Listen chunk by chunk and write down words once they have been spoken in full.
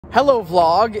Hello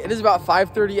vlog, it is about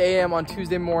 5:30 a.m. on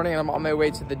Tuesday morning and I'm on my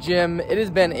way to the gym. It has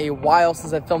been a while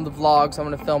since I filmed a vlog, so I'm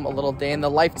gonna film a little day in the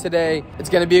life today. It's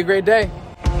gonna be a great day.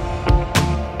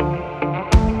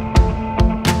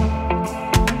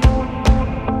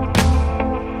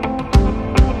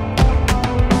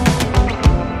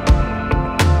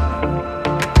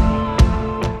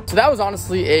 So that was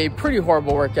honestly a pretty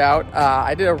horrible workout.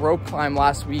 I did a rope climb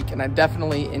last week and I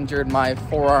definitely injured my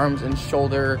forearms and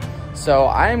shoulder. So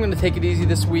I am gonna take it easy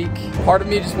this week. Part of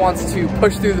me just wants to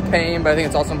push through the pain, but I think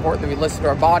it's also important that we listen to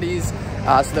our bodies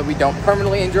so that we don't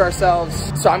permanently injure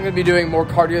ourselves. So I'm gonna be doing more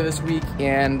cardio this week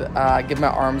and give my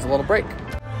arms a little break.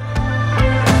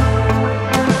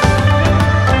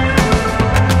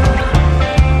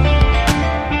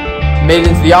 Made it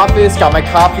into the office, got my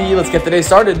coffee, let's get the day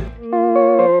started.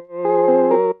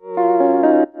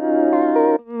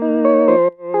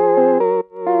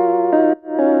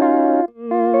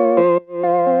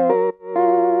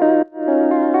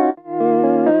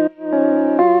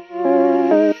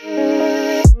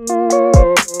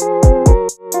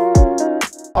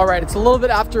 All right, it's a little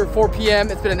bit after 4 p.m.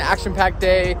 It's been an action-packed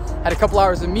day. Had a couple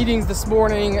hours of meetings this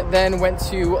morning, then went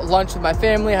to lunch with my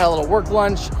family, had a little work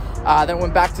lunch, then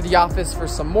went back to the office for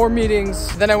some more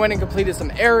meetings. Then I went and completed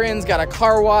some errands, got a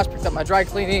car wash, picked up my dry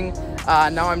cleaning.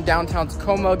 Now I'm downtown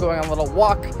Tacoma going on a little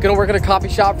walk. Gonna work at a coffee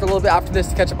shop for a little bit after this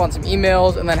to catch up on some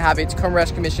emails and then have a Tacoma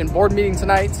Rescue Commission board meeting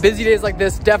tonight. Busy days like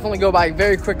this definitely go by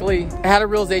very quickly. I had a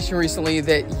realization recently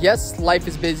that yes, life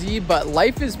is busy, but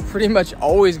life is pretty much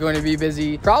always going to be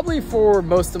busy, probably for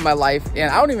most of my life.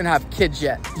 And I don't even have kids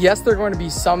yet. Yes, there are going to be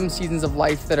some seasons of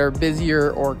life that are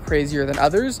busier or crazier than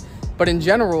others, but in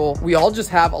general, we all just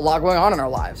have a lot going on in our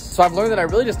lives. So I've learned that I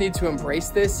really just need to embrace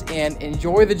this and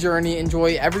enjoy the journey,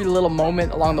 enjoy every little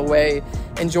moment along the way,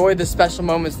 enjoy the special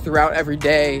moments throughout every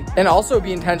day, and also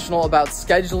be intentional about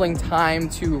scheduling time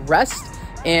to rest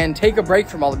and take a break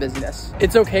from all the busyness.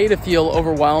 It's okay to feel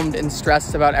overwhelmed and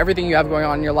stressed about everything you have going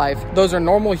on in your life. Those are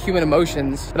normal human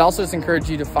emotions, but also just encourage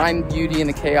you to find beauty in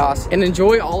the chaos and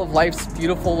enjoy all of life's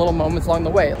beautiful little moments along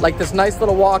the way, like this nice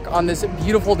little walk on this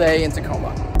beautiful day in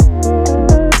Tacoma.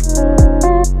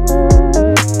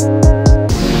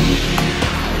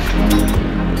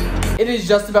 It is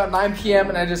just about 9 p.m.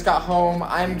 and I just got home.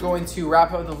 I'm going to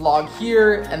wrap up the vlog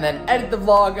here and then edit the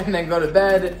vlog and then go to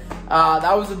bed.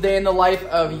 That was a day in the life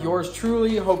of yours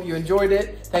truly. Hope you enjoyed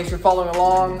it. Thanks for following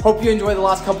along. Hope you enjoyed the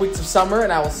last couple weeks of summer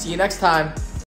and I will see you next time.